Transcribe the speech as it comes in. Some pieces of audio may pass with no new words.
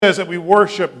says that we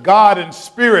worship God in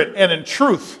spirit and in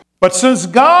truth. But since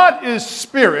God is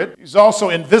spirit, he's also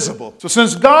invisible. So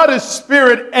since God is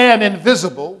spirit and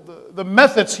invisible, the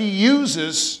methods he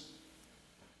uses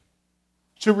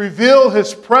to reveal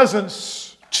his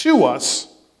presence to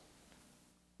us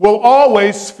will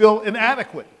always feel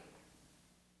inadequate.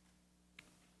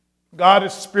 God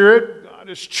is spirit, God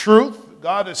is truth,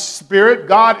 God is spirit,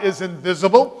 God is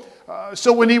invisible.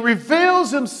 So when he reveals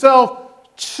himself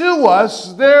to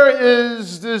us, there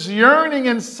is this yearning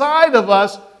inside of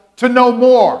us to know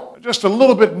more, just a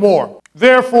little bit more.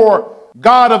 Therefore,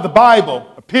 God of the Bible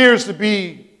appears to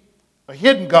be a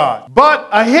hidden God, but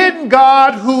a hidden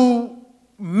God who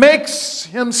makes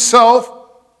himself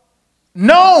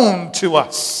known to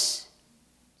us.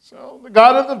 So the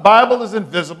God of the Bible is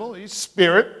invisible, he's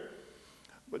spirit,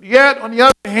 but yet, on the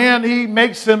other hand, he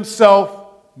makes himself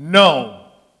known.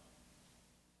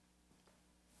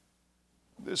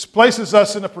 This places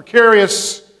us in a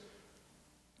precarious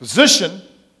position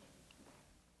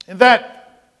in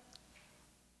that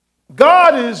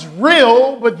God is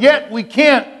real, but yet we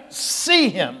can't see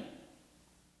him.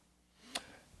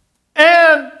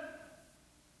 And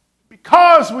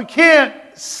because we can't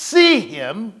see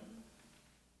him,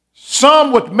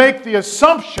 some would make the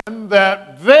assumption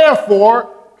that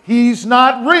therefore he's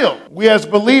not real. We as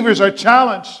believers are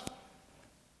challenged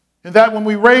in that when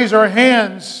we raise our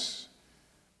hands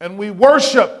and we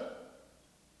worship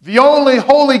the only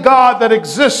holy God that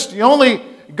exists, the only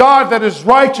God that is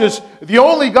righteous, the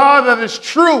only God that is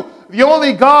true, the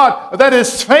only God that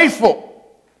is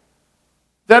faithful,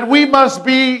 that we must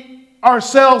be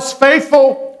ourselves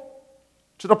faithful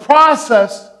to the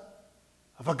process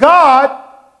of a God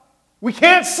we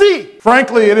can't see.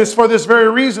 Frankly, it is for this very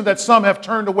reason that some have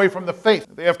turned away from the faith.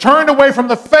 They have turned away from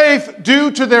the faith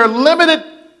due to their limited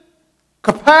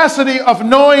capacity of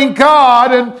knowing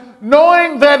God and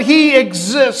knowing that he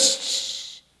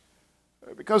exists,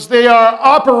 because they are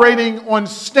operating on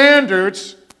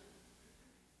standards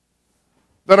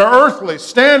that are earthly,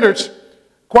 standards,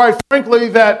 quite frankly,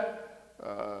 that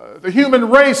the human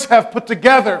race have put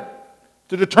together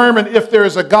to determine if there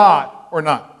is a God or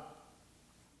not.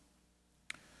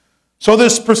 So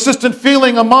this persistent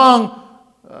feeling among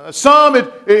some,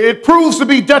 it proves to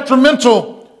be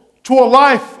detrimental to a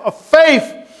life of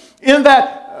faith in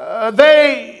that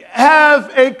they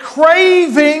have a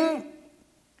craving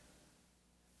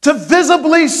to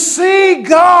visibly see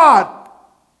God.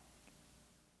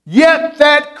 Yet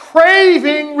that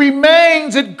craving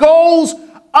remains, it goes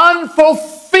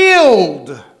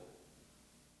unfulfilled.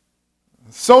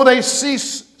 So they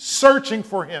cease searching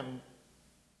for him.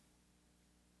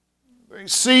 They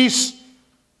cease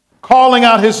calling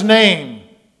out his name.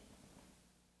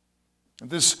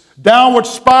 This downward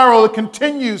spiral, it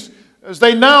continues as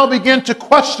they now begin to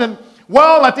question,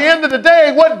 well, at the end of the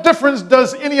day, what difference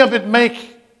does any of it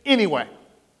make anyway?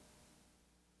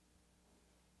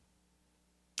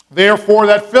 Therefore,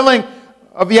 that feeling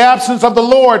of the absence of the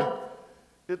Lord,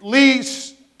 it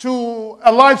leads to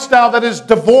a lifestyle that is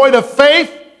devoid of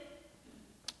faith,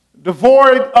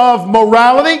 devoid of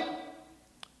morality,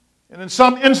 and in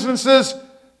some instances,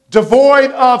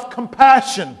 devoid of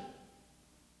compassion.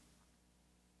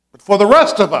 But for the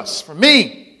rest of us, for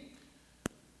me,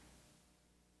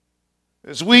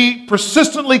 as we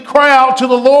persistently cry out to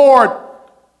the Lord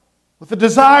with a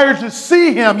desire to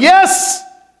see him, yes,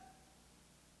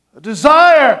 a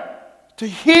desire to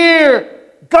hear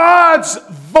God's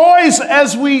voice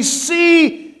as we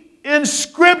see in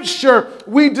Scripture,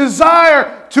 we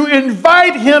desire to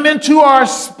invite him into our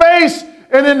space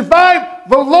and invite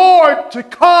the Lord to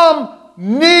come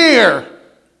near.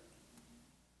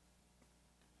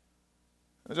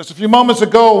 Just a few moments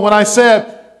ago when I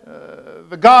said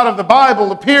the God of the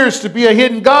Bible appears to be a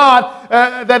hidden God,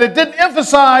 that it didn't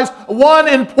emphasize one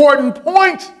important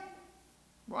point.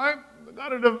 Right? The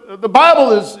God of the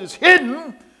Bible is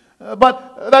hidden,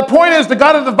 but that point is the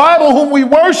God of the Bible whom we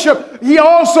worship, he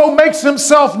also makes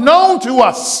himself known to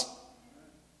us.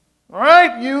 All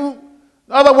right? In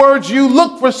other words, you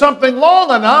look for something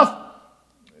long enough,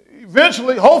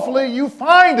 eventually, hopefully, you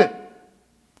find it.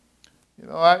 You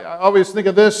know, I always think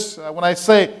of this when I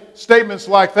say statements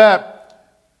like that.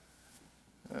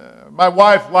 My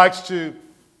wife likes to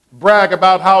brag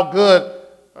about how good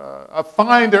a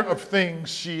finder of things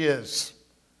she is.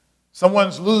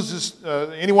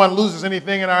 Anyone loses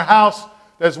anything in our house,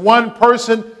 there's one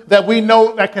person that we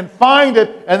know that can find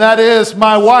it, and that is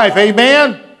my wife.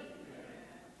 Amen?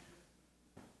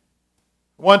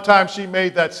 One time she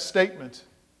made that statement,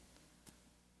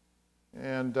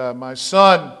 and my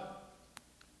son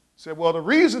said, well, the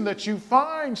reason that you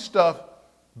find stuff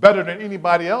better than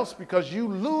anybody else because you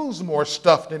lose more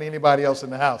stuff than anybody else in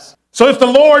the house. So if the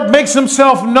Lord makes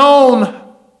himself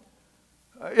known,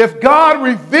 if God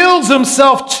reveals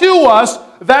himself to us,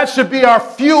 that should be our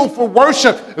fuel for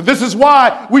worship. This is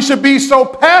why we should be so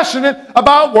passionate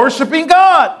about worshiping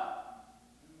God.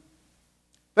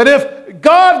 That if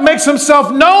God makes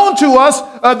himself known to us,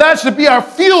 that should be our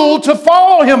fuel to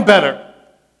follow him better.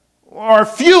 Or our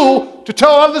fuel to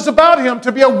tell others about him,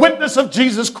 to be a witness of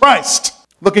Jesus Christ.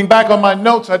 Looking back on my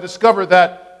notes, I discovered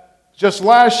that just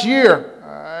last year,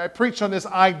 I preached on this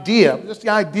idea, just the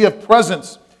idea of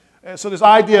presence. And so this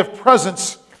idea of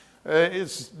presence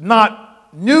is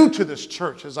not new to this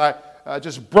church, as I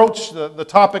just broached the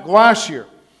topic last year.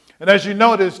 And as you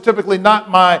know, it is typically not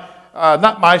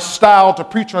my style to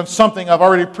preach on something I've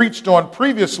already preached on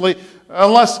previously,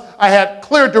 unless I had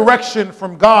clear direction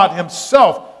from God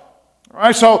himself. All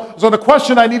right, so the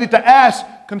question I needed to ask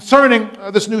concerning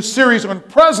this new series on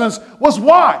presence was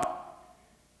why?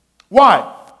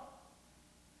 Why?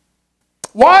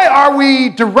 Why are we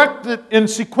directed in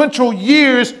sequential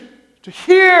years to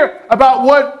hear about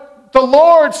what the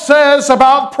Lord says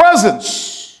about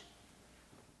presence?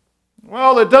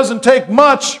 Well, it doesn't take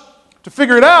much to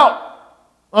figure it out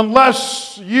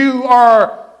unless you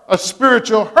are a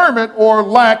spiritual hermit or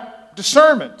lack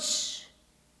discernment.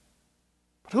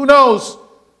 But who knows?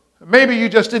 Maybe you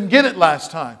just didn't get it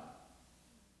last time.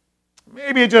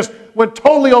 Maybe it just went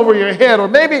totally over your head, or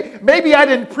maybe I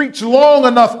didn't preach long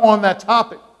enough on that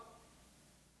topic.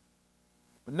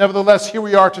 But nevertheless, here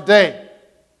we are today.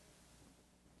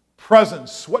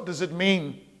 Presence, what does it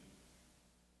mean?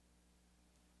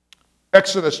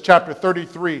 Exodus chapter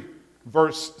 33,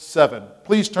 verse 7.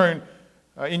 Please turn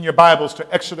in your Bibles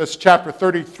to Exodus chapter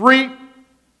 33,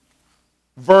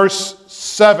 verse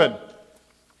 7.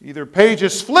 Either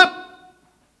pages flip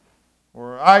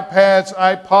or iPads,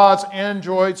 iPods,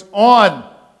 Androids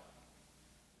on.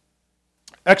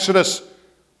 Exodus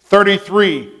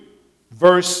 33,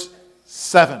 verse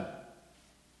 7.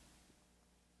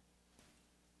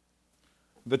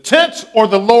 The tent, or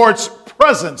the Lord's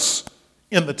presence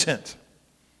in the tent.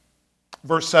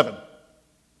 Verse 7.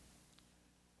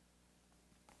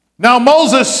 Now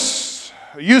Moses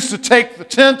used to take the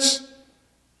tent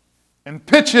and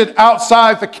pitch it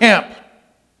outside the camp,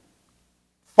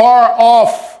 far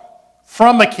off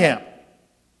from the camp.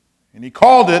 And he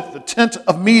called it the tent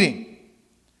of meeting.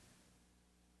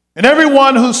 And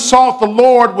everyone who sought the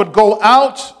Lord would go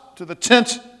out to the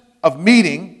tent of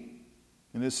meeting.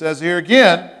 And it says here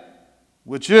again,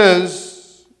 which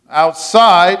is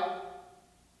outside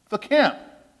the camp.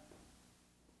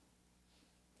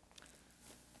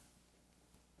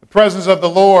 The presence of the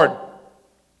Lord.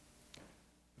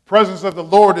 The presence of the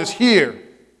Lord is here.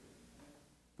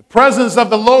 The presence of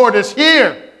the Lord is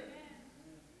here.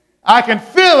 I can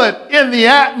feel it in the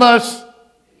atmosphere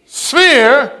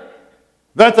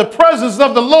that the presence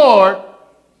of the Lord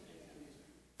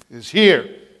is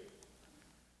here.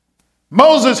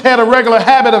 Moses had a regular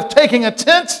habit of taking a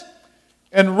tent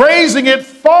and raising it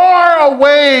far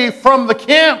away from the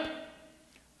camp.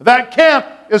 That camp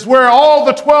is where all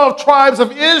the 12 tribes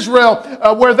of Israel,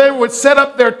 where they would set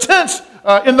up their tents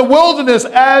in the wilderness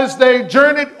as they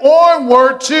journeyed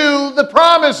onward to the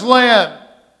promised land.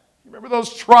 Remember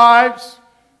those tribes?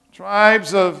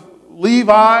 Tribes of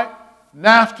Levi,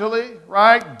 Naphtali,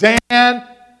 right? Dan,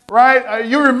 right?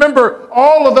 You remember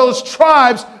all of those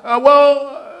tribes.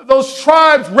 Those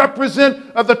tribes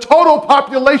represent the total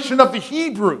population of the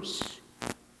Hebrews.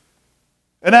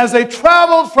 And as they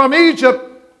traveled from Egypt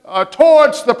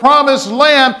towards the promised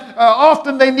land,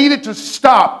 often they needed to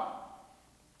stop.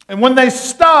 And when they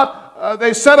stopped,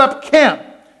 they set up camp.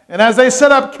 And as they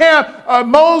set up camp,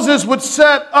 Moses would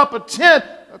set up a tent.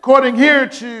 According here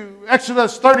to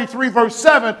Exodus 33, verse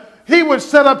 7, he would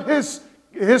set up his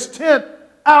tent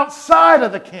outside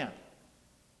of the camp.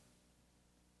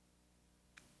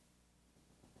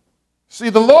 See,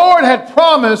 the Lord had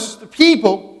promised the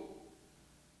people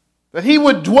that he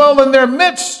would dwell in their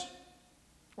midst,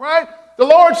 right? The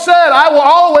Lord said, I will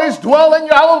always dwell in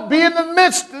you. I will be in the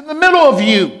midst, in the middle of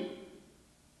you.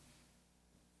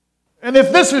 And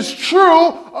if this is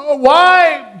true,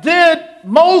 why did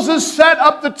Moses set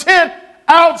up the tent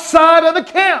outside of the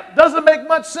camp? Doesn't make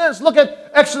much sense. Look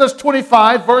at Exodus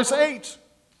 25, verse 8.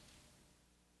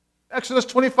 Exodus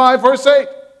 25, verse 8.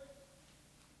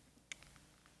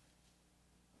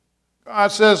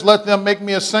 God says, let them make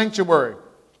me a sanctuary,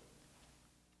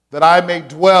 that I may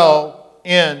dwell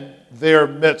in their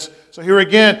midst. So here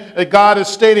again, God is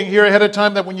stating here ahead of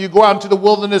time that when you go out into the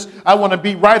wilderness, I want to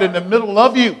be right in the middle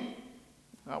of you.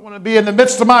 I want to be in the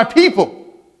midst of my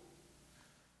people.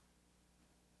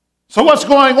 So what's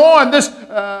going on? This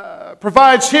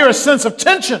provides here a sense of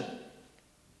tension.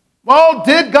 Well,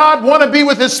 did God want to be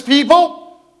with his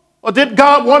people? Or did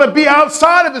God want to be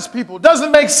outside of his people? It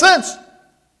doesn't make sense.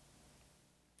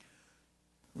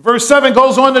 Verse 7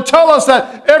 goes on to tell us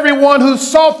that everyone who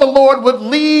sought the Lord would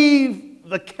leave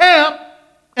the camp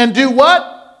and do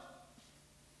what?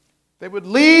 They would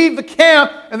leave the camp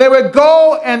and they would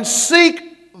go and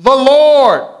seek the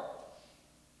Lord.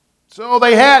 So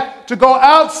they had to go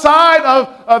outside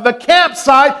of the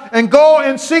campsite and go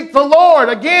and seek the Lord.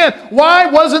 Again, why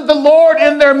wasn't the Lord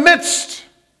in their midst?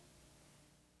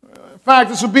 In fact,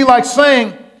 this would be like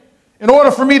saying, in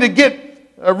order for me to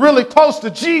get really close to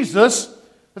Jesus,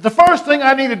 that the first thing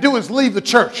I need to do is leave the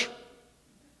church.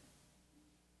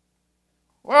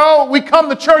 Well, we come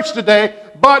to church today,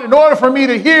 but in order for me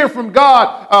to hear from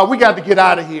God, we got to get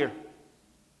out of here.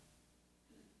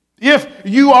 If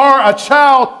you are a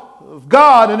child of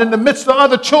God and in the midst of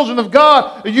other children of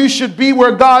God, you should be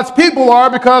where God's people are,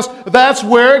 because that's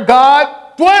where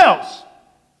God dwells.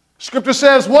 Scripture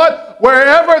says what?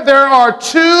 Wherever there are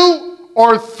two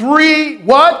or three,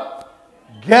 what?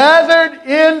 Gathered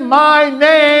in my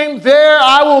name, there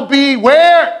I will be.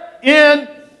 Where? In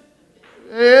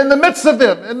the midst of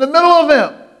them, in the middle of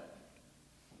them.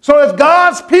 So if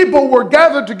God's people were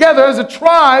gathered together as a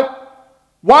tribe,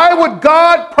 why would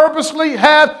God purposely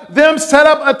have them set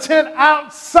up a tent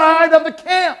outside of the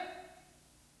camp?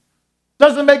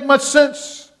 Doesn't make much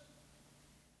sense.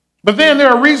 But then there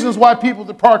are reasons why people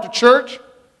depart the church.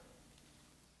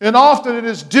 And often it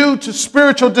is due to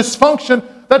spiritual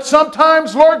dysfunction that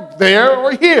sometimes lurk there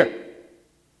or here.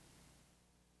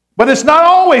 But it's not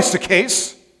always the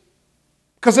case,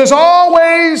 because there's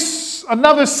always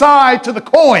another side to the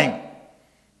coin.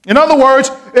 In other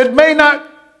words, it may not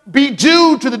be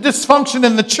due to the dysfunction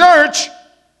in the church,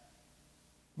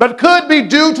 but could be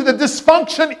due to the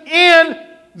dysfunction in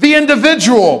the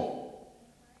individual.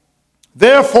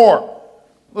 Therefore,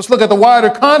 let's look at the wider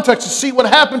context to see what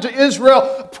happened to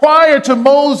Israel prior to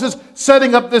Moses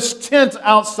setting up this tent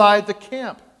outside the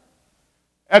camp.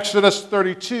 Exodus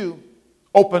 32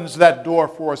 opens that door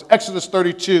for us. Exodus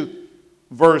 32,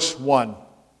 verse 1.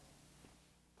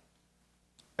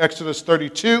 Exodus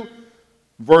 32,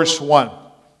 verse 1.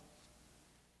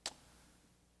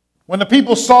 When the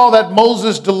people saw that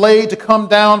Moses delayed to come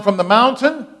down from the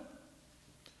mountain,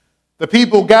 the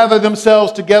people gathered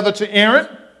themselves together to Aaron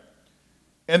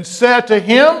and said to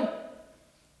him,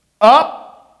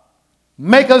 "Up,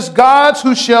 make us gods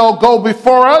who shall go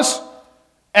before us.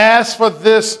 As for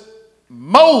this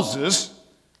Moses,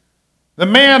 the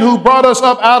man who brought us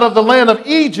up out of the land of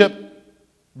Egypt,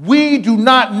 we do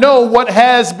not know what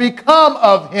has become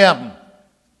of him."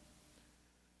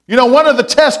 You know, one of the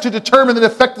tests to determine the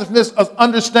effectiveness of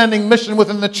understanding mission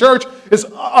within the church is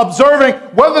observing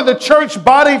whether the church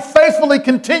body faithfully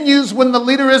continues when the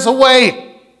leader is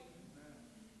away.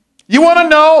 You want to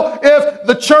know if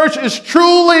the church is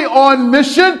truly on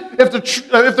mission, if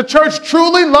the church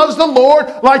truly loves the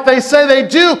Lord like they say they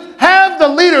do, have the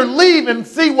leader leave and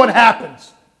see what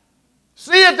happens.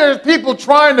 See if there's people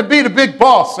trying to be the big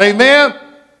boss. Amen?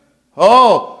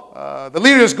 The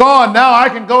leader is gone. Now I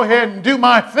can go ahead and do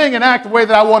my thing and act the way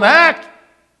that I want to act,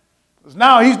 because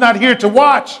now he's not here to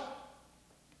watch.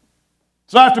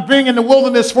 So after being in the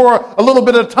wilderness for a little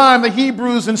bit of time, the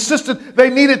Hebrews insisted they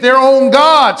needed their own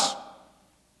gods.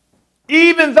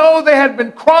 Even though they had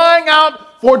been crying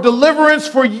out for deliverance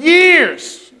for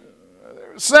years.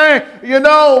 They were saying, you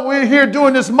know, we're here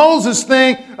doing this Moses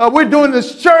thing, we're doing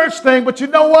this church thing, but you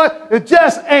know what? It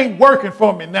just ain't working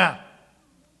for me now.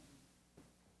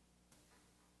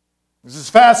 This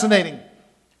is fascinating.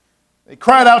 They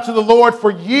cried out to the Lord for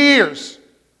years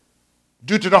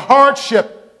due to the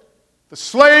hardship, the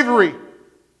slavery,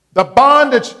 the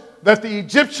bondage that the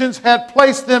Egyptians had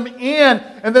placed them in,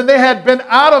 and then they had been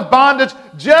out of bondage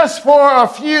just for a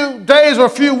few days or a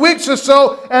few weeks or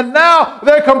so, and now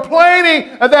they're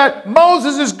complaining that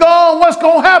Moses is gone. What's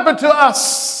going to happen to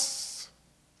us?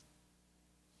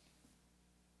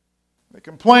 They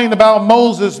complained about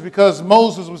Moses because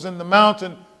Moses was in the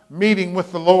mountain meeting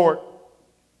with the Lord.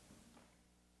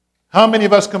 How many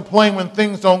of us complain when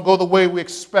things don't go the way we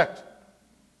expect?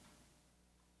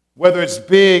 Whether it's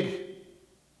big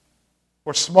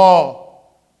or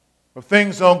small, or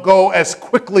things don't go as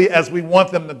quickly as we want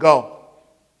them to go.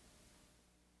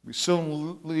 We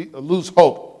soon lose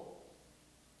hope.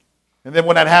 And then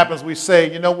when that happens, we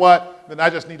say, you know what? Then I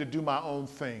just need to do my own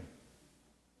thing.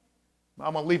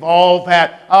 I'm going to leave all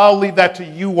that. I'll leave that to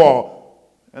you all.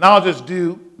 And I'll just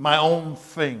do my own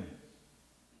thing.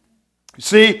 You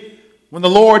see, when the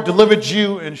Lord delivered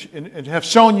you and have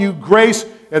shown you grace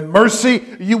and mercy,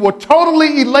 you were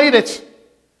totally elated.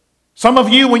 Some of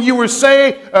you, when you were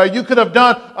saved, you could have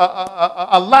done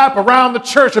a lap around the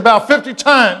church about 50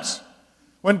 times.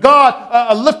 When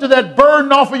God lifted that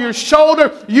burden off of your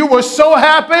shoulder, you were so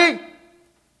happy.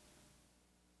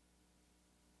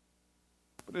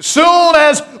 But as soon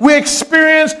as we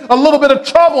experience a little bit of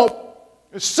trouble,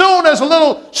 as soon as a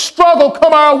little struggle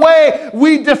come our way,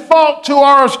 we default to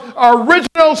our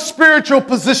original spiritual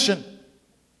position.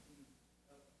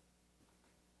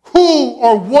 Who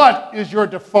or what is your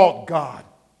default God?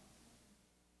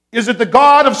 Is it the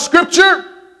God of Scripture?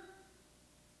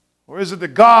 Or is it the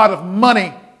God of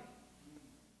money?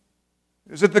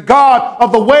 Is it the God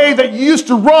of the way that you used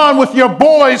to run with your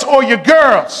boys or your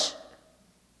girls?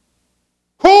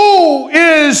 Who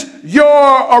is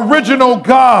your original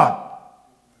God?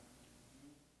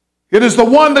 It is the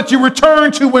one that you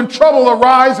return to when trouble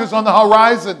arises on the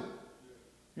horizon.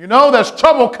 You know there's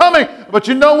trouble coming, but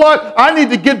you know what? I need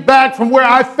to get back from where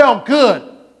I felt good.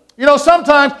 You know,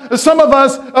 sometimes some of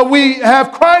us, we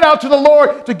have cried out to the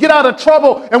Lord to get out of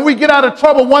trouble, and we get out of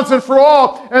trouble once and for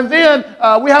all, and then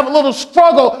we have a little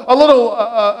struggle, a little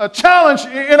a challenge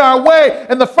in our way,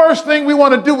 and the first thing we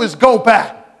want to do is go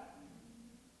back.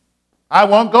 I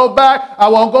won't go back. I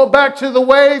won't go back to the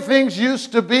way things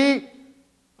used to be.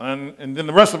 And then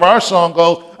the rest of our song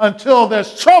goes, until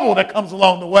there's trouble that comes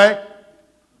along the way,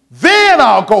 then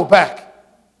I'll go back.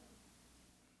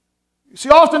 You see,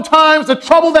 oftentimes the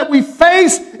trouble that we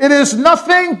face, it is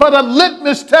nothing but a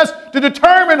litmus test to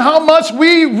determine how much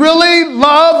we really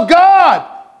love God.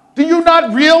 Do you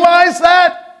not realize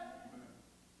that?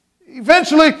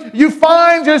 Eventually, you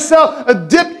find yourself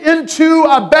dipped into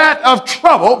a vat of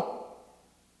trouble,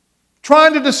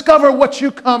 trying to discover what you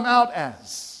come out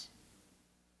as.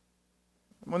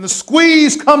 When the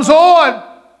squeeze comes on,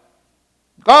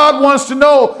 God wants to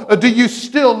know, do you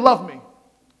still love me?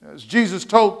 As Jesus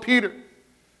told Peter.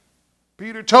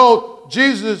 Peter told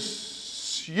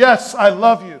Jesus, yes, I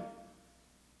love you.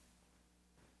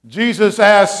 Jesus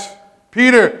asked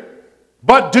Peter,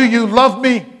 but do you love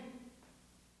me?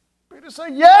 Peter said,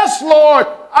 yes, Lord,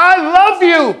 I love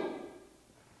you.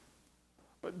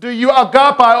 But do you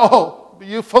agapao? Do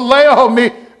you phileo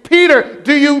me? Peter,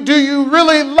 do you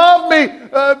really love me?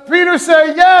 Peter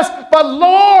said, yes, but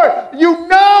Lord, you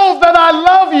know that I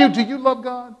love you. Do you love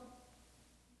God?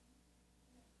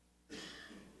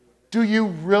 Do you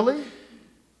really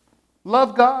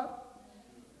love God?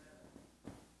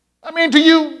 I mean, do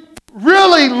you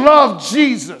really love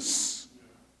Jesus?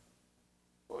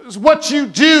 Is what you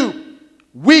do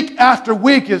week after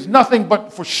week is nothing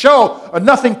but for show, or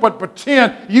nothing but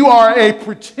pretend. You are a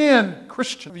pretend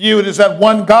Christian. You, it is that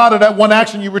one God or that one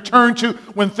action you return to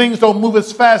when things don't move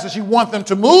as fast as you want them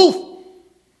to move.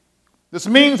 This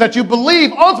means that you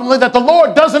believe ultimately that the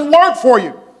Lord doesn't work for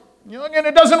you. You know, again,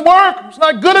 it doesn't work. It's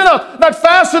not good enough, not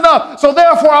fast enough. So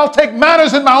therefore, I'll take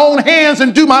matters in my own hands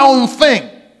and do my own thing.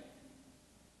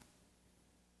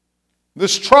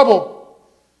 This trouble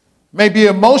may be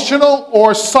emotional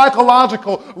or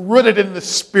psychological, rooted in the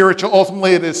spiritual.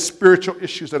 Ultimately, it is spiritual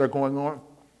issues that are going on.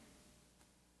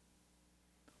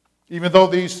 Even though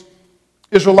these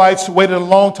Israelites waited a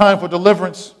long time for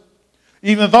deliverance,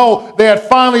 even though they had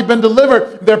finally been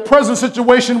delivered, their present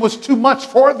situation was too much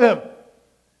for them.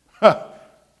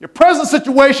 Your present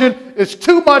situation is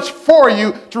too much for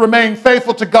you to remain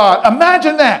faithful to God.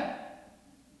 Imagine that.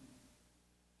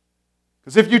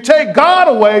 Because if you take God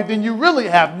away, then you really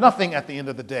have nothing at the end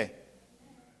of the day.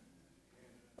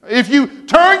 If you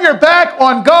turn your back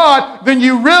on God, then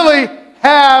you really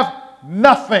have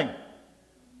nothing.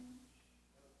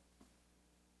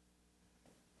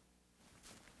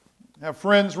 I have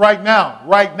friends right now.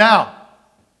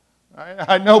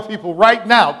 I know people right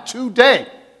now, today,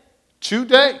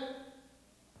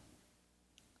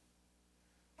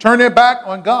 turn their back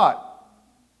on God.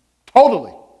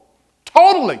 Totally.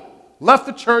 Left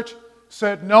the church,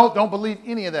 said, no, don't believe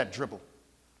any of that dribble.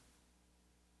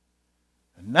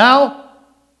 And now,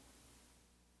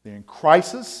 they're in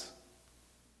crisis.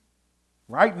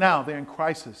 Right now, they're in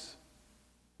crisis.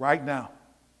 Right now.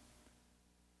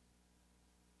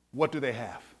 What do they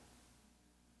have?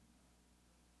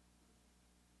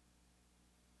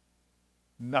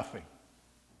 Nothing.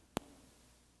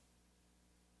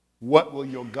 What will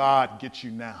your God get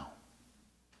you now?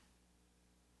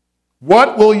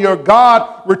 What will your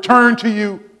God return to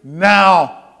you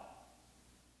now?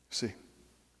 See,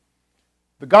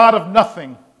 the God of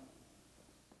nothing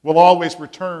will always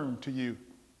return to you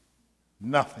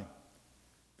nothing.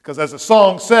 Because as the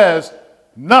song says,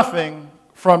 nothing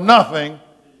from nothing,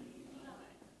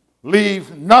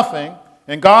 leave nothing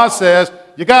And God says,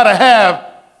 you got to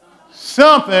have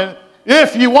something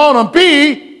if you want to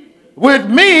be with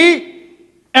me,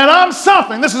 and I'm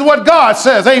something. This is what God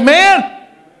says. Amen?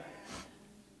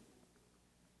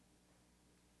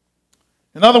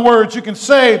 In other words, you can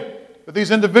say that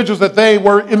these individuals, that they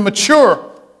were immature.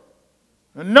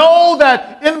 Know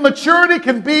that immaturity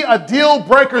can be a deal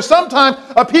breaker. Sometimes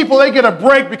people, they get a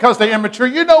break because they're immature.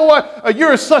 You know what?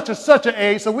 You're such an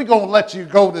age, so we're going to let you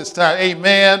go this time.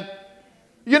 Amen.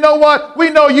 You know what? We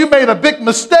know you made a big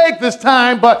mistake this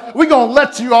time, but we're going to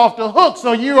let you off the hook,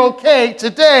 so you're okay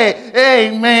today.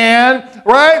 Amen.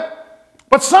 Right?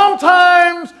 But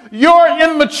sometimes your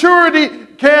immaturity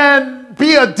can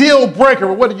be a deal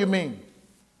breaker. What do you mean?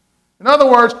 In other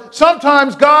words,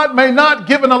 sometimes God may not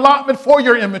give an allotment for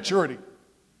your immaturity.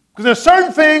 Because there's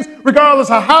certain things,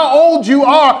 regardless of how old you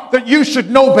are, that you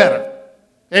should know better.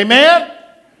 Amen?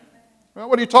 Well,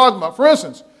 what are you talking about? For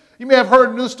instance, you may have heard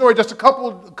a news story just a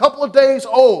couple of days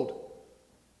old.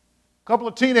 A couple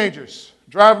of teenagers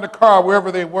driving a car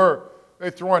wherever they were.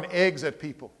 They're throwing eggs at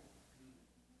people.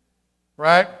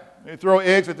 Right? They throw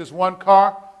eggs at this one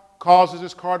car, causes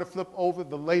this car to flip over.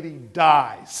 The lady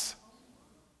dies.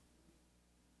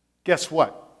 Guess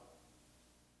what?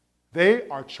 They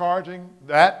are charging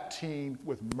that teen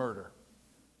with murder.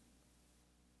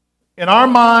 In our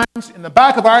minds, in the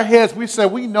back of our heads, we say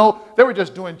we know they were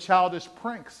just doing childish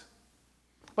pranks.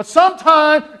 But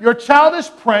sometimes your childish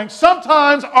pranks,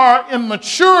 sometimes our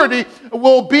immaturity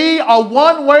will be a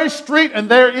one-way street and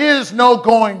there is no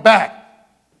going back.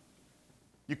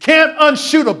 You can't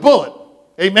unshoot a bullet.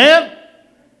 Amen?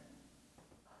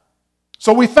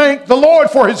 So we thank the Lord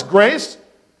for his grace.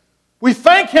 We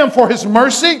thank him for his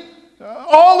mercy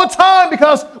all the time,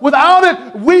 because without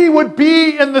it, we would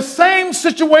be in the same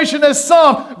situation as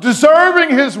some,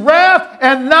 deserving his wrath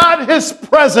and not his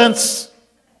presence.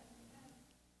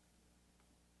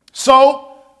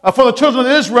 So, for the children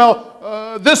of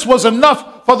Israel, this was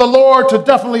enough for the Lord to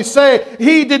definitely say,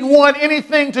 he didn't want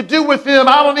anything to do with him.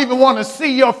 I don't even want to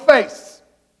see your face.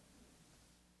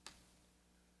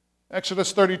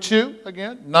 Exodus 32,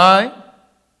 again, 9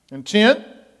 and 10.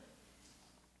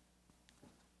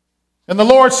 And the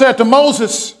Lord said to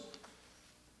Moses,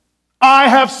 I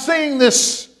have seen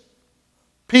this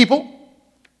people,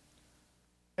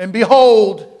 and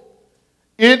behold,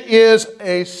 it is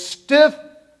a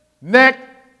stiff-necked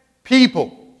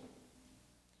people.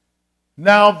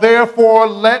 Now therefore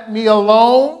let me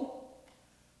alone,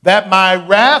 that my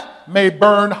wrath may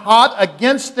burn hot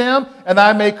against them, and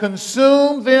I may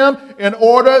consume them, in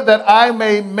order that I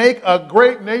may make a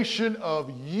great nation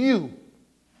of you.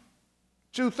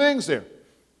 Two things there.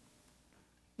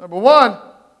 Number one,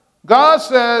 God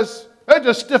says they're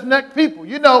just stiff-necked people.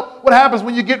 You know what happens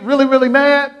when you get really, really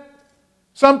mad?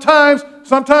 Sometimes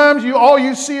all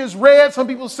you see is red. Some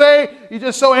people say you're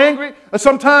just so angry. Or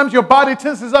sometimes your body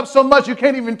tenses up so much you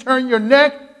can't even turn your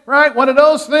neck, right? One of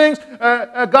those things.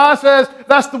 God says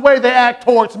that's the way they act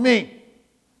towards me.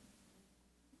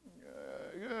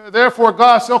 Therefore,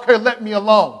 God said, okay, let me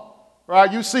alone. Right?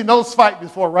 You've seen those fight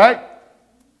before, right?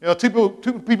 You know,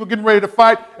 two people getting ready to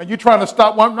fight, and you're trying to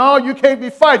stop one. No, you can't be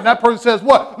fighting. That person says,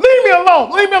 what? Leave me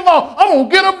alone. Leave me alone. I'm going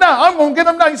to get him now. I'm going to get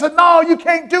him now. He said, no, you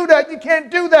can't do that. You can't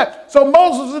do that. So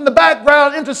Moses in the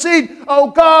background intercede.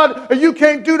 Oh, God, you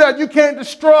can't do that. You can't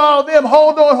destroy them.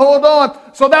 Hold on, hold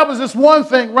on. So that was just one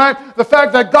thing, right? The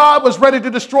fact that God was ready to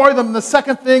destroy them. And the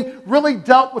second thing really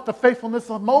dealt with the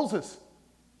faithfulness of Moses.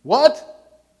 What?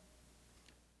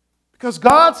 Because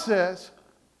God says,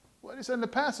 what he said in the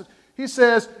passage, he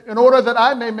says, in order that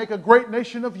I may make a great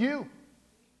nation of you.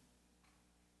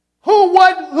 Who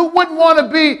wouldn't want to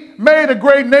be made a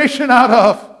great nation out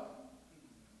of?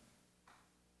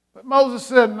 But Moses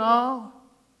said, no,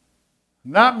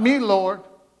 not me, Lord.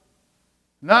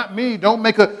 Not me. Don't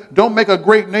make a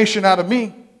great nation out of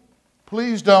me.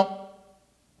 Please don't.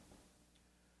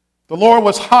 The Lord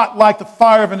was hot like the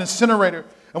fire of an incinerator,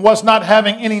 and was not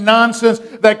having any nonsense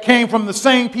that came from the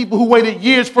same people who waited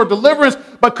years for deliverance,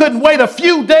 but couldn't wait a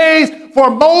few days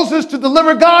for Moses to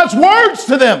deliver God's words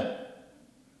to them.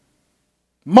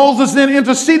 Moses then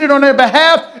interceded on their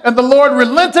behalf, and the Lord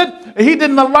relented. He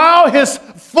didn't allow his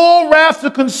full wrath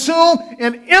to consume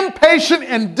an impatient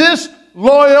and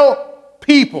disloyal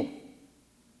people.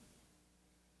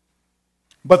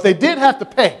 But they did have to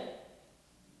pay.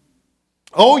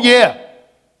 Oh yeah,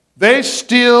 they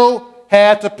still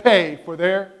had to pay for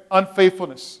their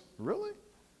unfaithfulness. Really?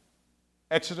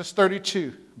 Exodus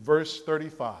 32, verse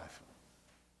 35.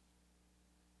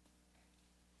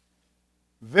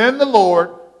 Then the Lord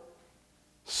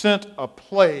sent a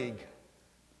plague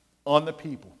on the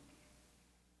people.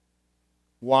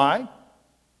 Why?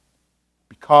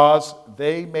 because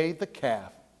they made the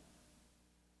calf,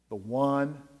 the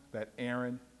one that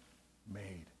Aaron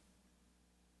made.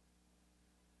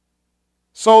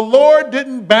 So Lord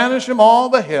didn't banish them all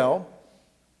to hell.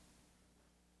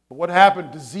 But what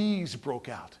happened? Disease broke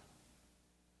out.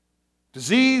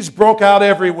 Disease broke out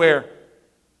everywhere.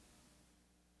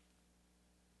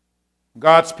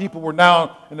 God's people were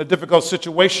now in a difficult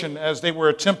situation as they were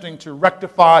attempting to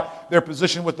rectify their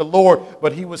position with the Lord,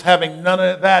 but he was having none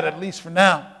of that, at least for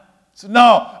now. He said,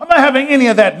 no, I'm not having any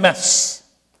of that mess.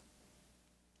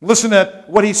 Listen to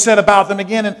what he said about them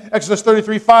again in Exodus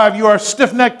 33:5. You are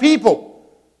stiff-necked people.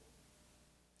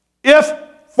 If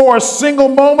for a single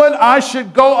moment I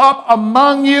should go up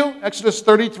among you, Exodus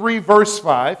 33, verse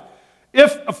 5.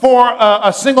 If for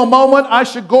a single moment I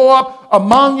should go up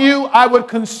among you, I would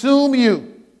consume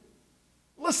you.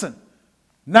 Listen,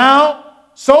 now,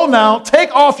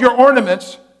 take off your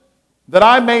ornaments that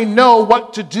I may know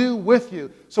what to do with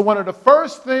you. So one of the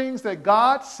first things that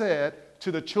God said to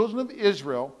the children of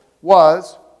Israel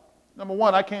was, number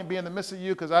one, I can't be in the midst of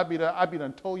you because I'd be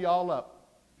done tore y'all up.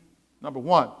 Number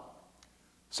one.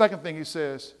 Second thing he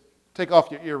says, take off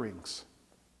your earrings.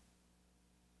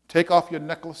 Take off your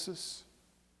necklaces.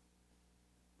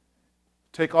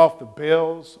 Take off the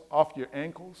bells off your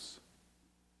ankles.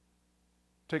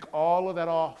 Take all of that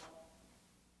off.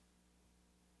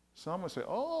 Some would say,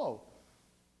 oh,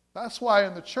 that's why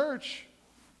in the church,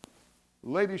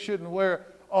 ladies shouldn't wear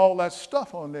all that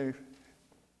stuff on their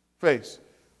face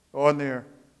or on their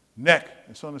neck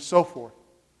and so on and so forth.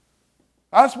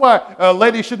 That's why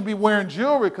ladies shouldn't be wearing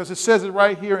jewelry, because it says it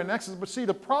right here in Exodus. But see,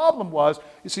 the problem was,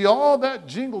 you see, all that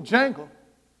jingle jangle,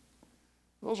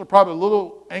 those are probably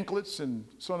little anklets and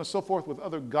so on and so forth with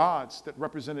other gods that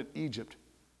represented Egypt.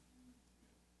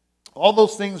 All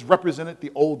those things represented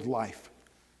the old life.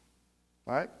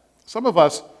 Right? Some of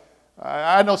us,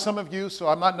 I know some of you, so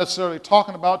I'm not necessarily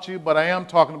talking about you, but I am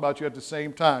talking about you at the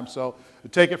same time. So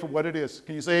take it for what it is.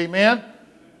 Can you say amen?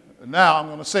 Now I'm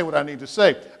going to say what I need to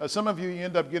say. Some of you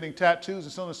end up getting tattoos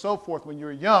and so on and so forth when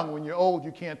you're young. When you're old,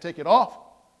 you can't take it off.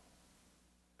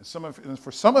 And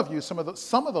for some of you,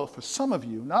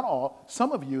 not all,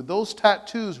 some of you, those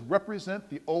tattoos represent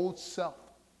the old self.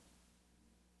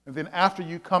 And then after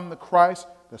you come to Christ,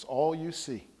 that's all you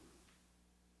see.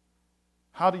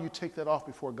 How do you take that off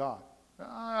before God?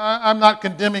 I'm not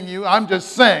condemning you. I'm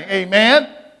just saying,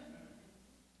 amen?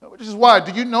 Which is why,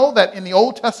 do you know that in the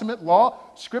Old Testament law,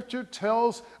 Scripture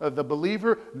tells the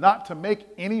believer not to make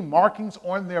any markings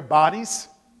on their bodies?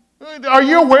 Are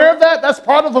you aware of that? That's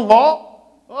part of the law.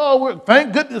 Oh,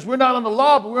 thank goodness we're not under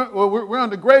law, but we're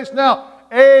under grace now.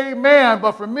 Amen.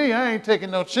 But for me, I ain't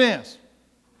taking no chance.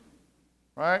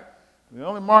 Right? The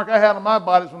only mark I had on my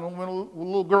body is when a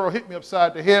little girl hit me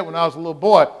upside the head when I was a little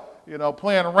boy,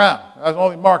 playing around. That's the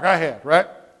only mark I had, right?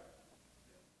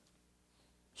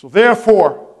 So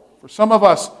therefore, for some of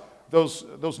us,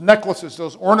 those necklaces,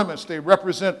 those ornaments, they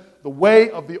represent the way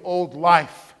of the old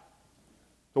life,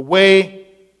 the way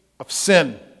of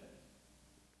sin.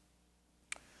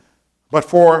 But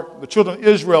for the children of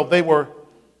Israel, they were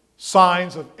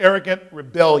signs of arrogant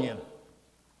rebellion.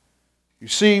 You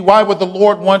see, why would the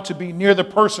Lord want to be near the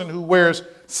person who wears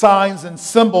signs and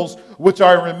symbols which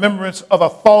are in remembrance of a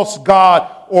false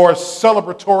god or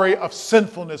celebratory of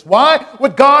sinfulness? Why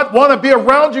would God want to be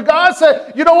around you? God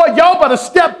said, you know what, y'all better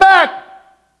step back.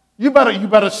 You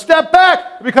better step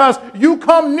back, because you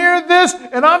come near this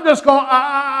and I'm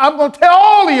going to tear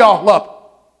all of y'all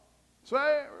up.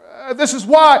 So this is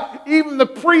why even the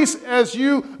priests, as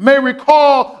you may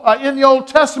recall in the Old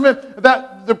Testament,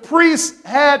 that the priests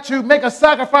had to make a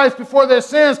sacrifice before their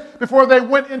sins before they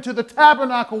went into the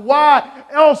tabernacle. Why?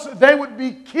 Else they would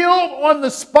be killed on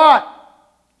the spot.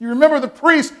 You remember the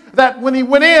priest that when he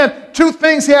went in, two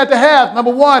things he had to have.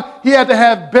 Number one, he had to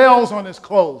have bells on his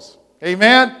clothes.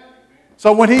 Amen?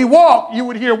 So when he walked, you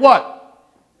would hear what?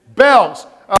 Bells.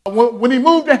 When he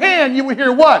moved a hand, you would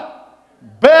hear what?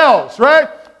 Bells, right?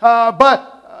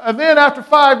 But then after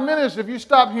 5 minutes, if you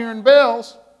stop hearing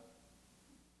bells,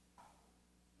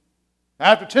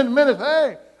 after 10 minutes,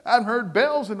 hey, I haven't heard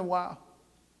bells in a while.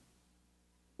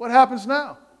 What happens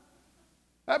now?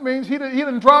 That means he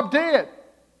didn't drop dead.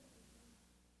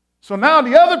 So now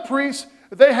the other priests,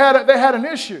 they had an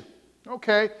issue.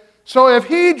 Okay, so if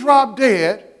he dropped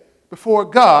dead before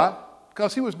God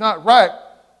because he was not right,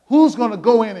 who's going to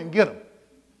go in and get him?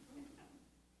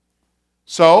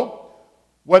 So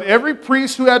what every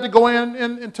priest who had to go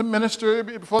in to minister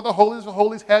before the holies of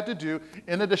holies had to do,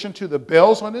 in addition to the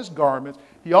bells on his garments,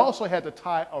 he also had to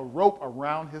tie a rope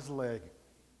around his leg.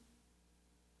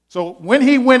 So when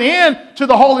he went in to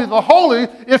the Holy of the Holy,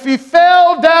 if he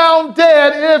fell down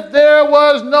dead, if there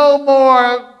was no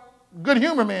more Good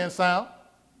Humor Man sound,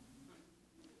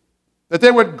 that they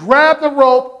would grab the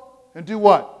rope and do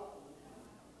what?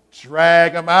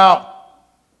 Drag him out.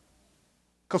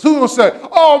 Because who's going to say,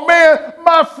 oh man,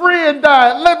 my friend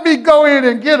died, let me go in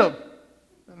and get him?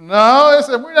 No, they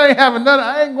said, we ain't having none.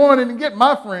 I ain't going in and get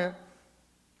my friend.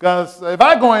 Because if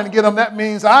I go in and get him, that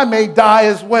means I may die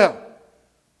as well.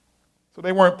 So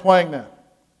they weren't playing that.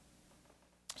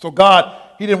 So God,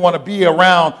 he didn't want to be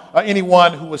around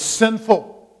anyone who was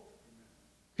sinful.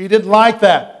 He didn't like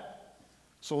that.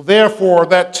 So therefore,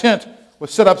 that tent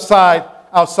was set outside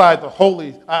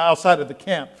the outside of the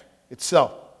camp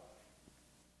itself.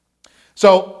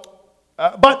 So,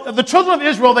 but the children of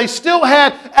Israel, they still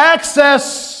had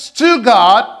access to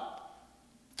God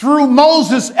through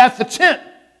Moses at the tent.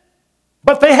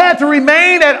 But they had to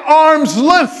remain at arm's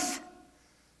length.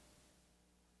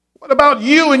 What about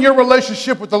you and your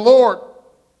relationship with the Lord?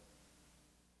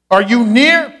 Are you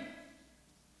near?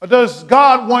 Or does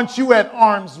God want you at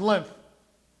arm's length?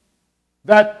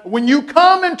 That when you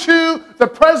come into the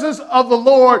presence of the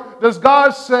Lord, does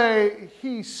God say,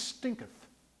 he stinketh?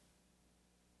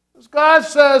 Does God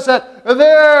says that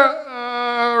their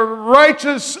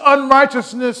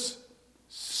unrighteousness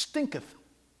stinketh?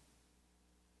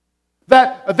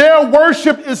 That their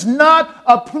worship is not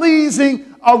a pleasing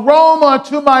aroma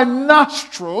to my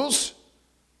nostrils,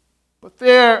 but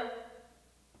their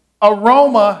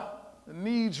aroma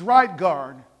needs right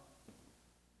guard.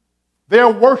 Their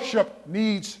worship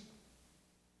needs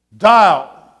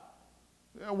dial.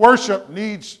 Their worship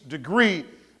needs degree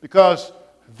because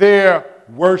their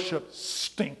worship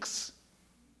stinks.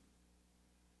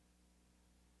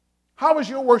 How is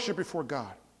your worship before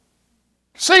God?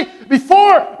 See,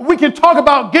 before we can talk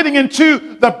about getting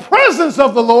into the presence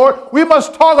of the Lord, we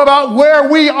must talk about where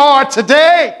we are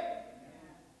today.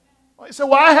 You say,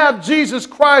 well, I have Jesus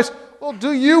Christ. Well,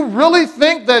 do you really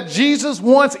think that Jesus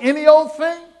wants any old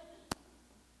thing?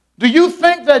 Do you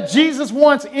think that Jesus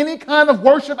wants any kind of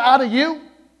worship out of you?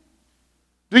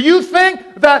 Do you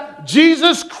think that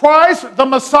Jesus Christ, the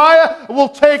Messiah, will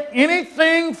take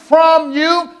anything from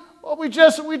you? Well, we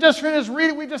just finished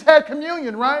reading. We just had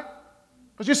communion, right?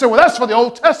 Because you say, well, that's for the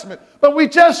Old Testament. But we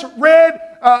just read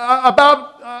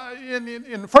about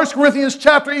in 1 Corinthians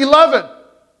chapter 11.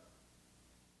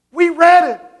 We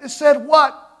read it. It said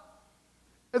what?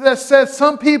 It said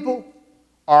some people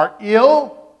are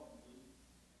ill.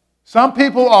 Some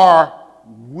people are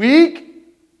weak.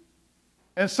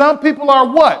 And some people are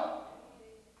what?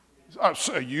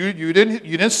 So you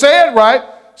didn't say it right.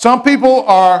 Some people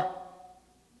are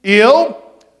ill.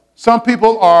 Some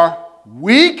people are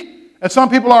weak. And some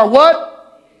people are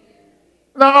what?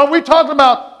 Now, are we talking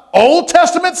about Old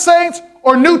Testament saints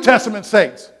or New Testament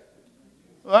saints?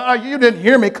 You didn't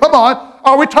hear me. Come on.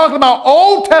 Are we talking about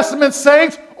Old Testament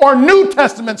saints or New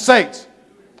Testament saints?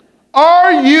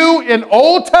 Are you an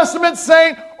Old Testament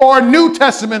saint or a New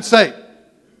Testament saint?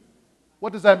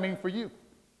 What does that mean for you?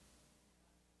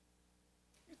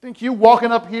 You think you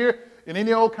walking up here in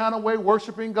any old kind of way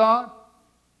worshiping God?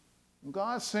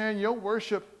 God's saying your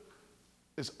worship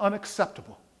is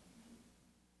unacceptable.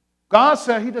 God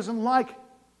said he doesn't like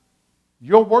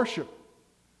your worship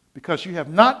because you have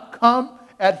not come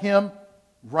at him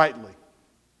rightly.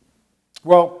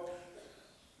 Well,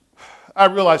 I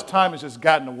realize time has just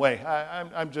gotten away.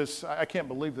 I can't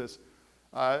believe this.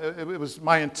 It was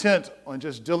my intent on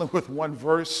just dealing with one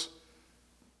verse.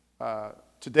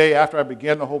 Today, after I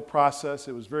began the whole process,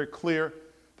 it was very clear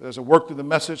that as I worked through the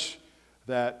message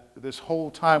that this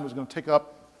whole time was going to take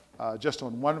up just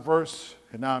on one verse,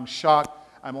 and now I'm shocked.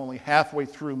 I'm only halfway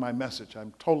through my message.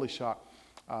 I'm totally shocked.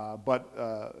 But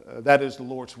that is the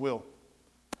Lord's will.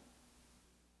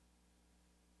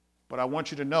 But I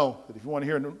want you to know that if you want to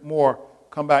hear more,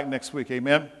 come back next week.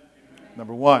 Amen? Amen.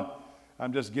 Number one,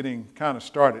 I'm just getting kind of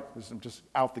started. I'm just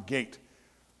out the gate.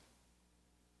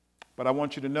 But I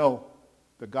want you to know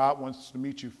that God wants to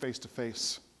meet you face to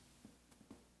face.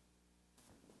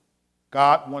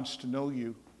 God wants to know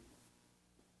you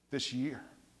this year.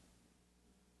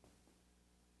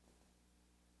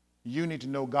 You need to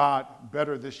know God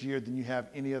better this year than you have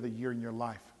any other year in your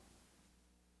life.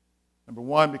 Number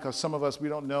one, because some of us, we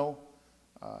don't know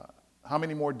how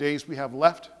many more days we have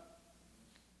left.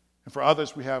 And for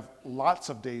others, we have lots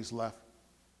of days left.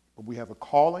 But we have a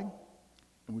calling,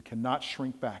 and we cannot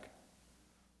shrink back.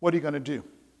 What are you going to do?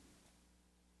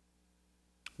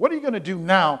 What are you going to do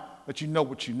now that you know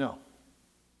what you know?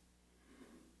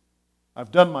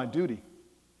 I've done my duty.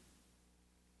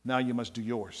 Now you must do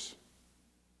yours.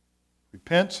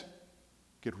 Repent,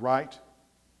 get right,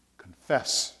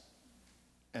 confess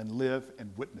and live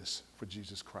and witness for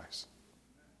Jesus Christ.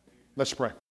 Let's pray.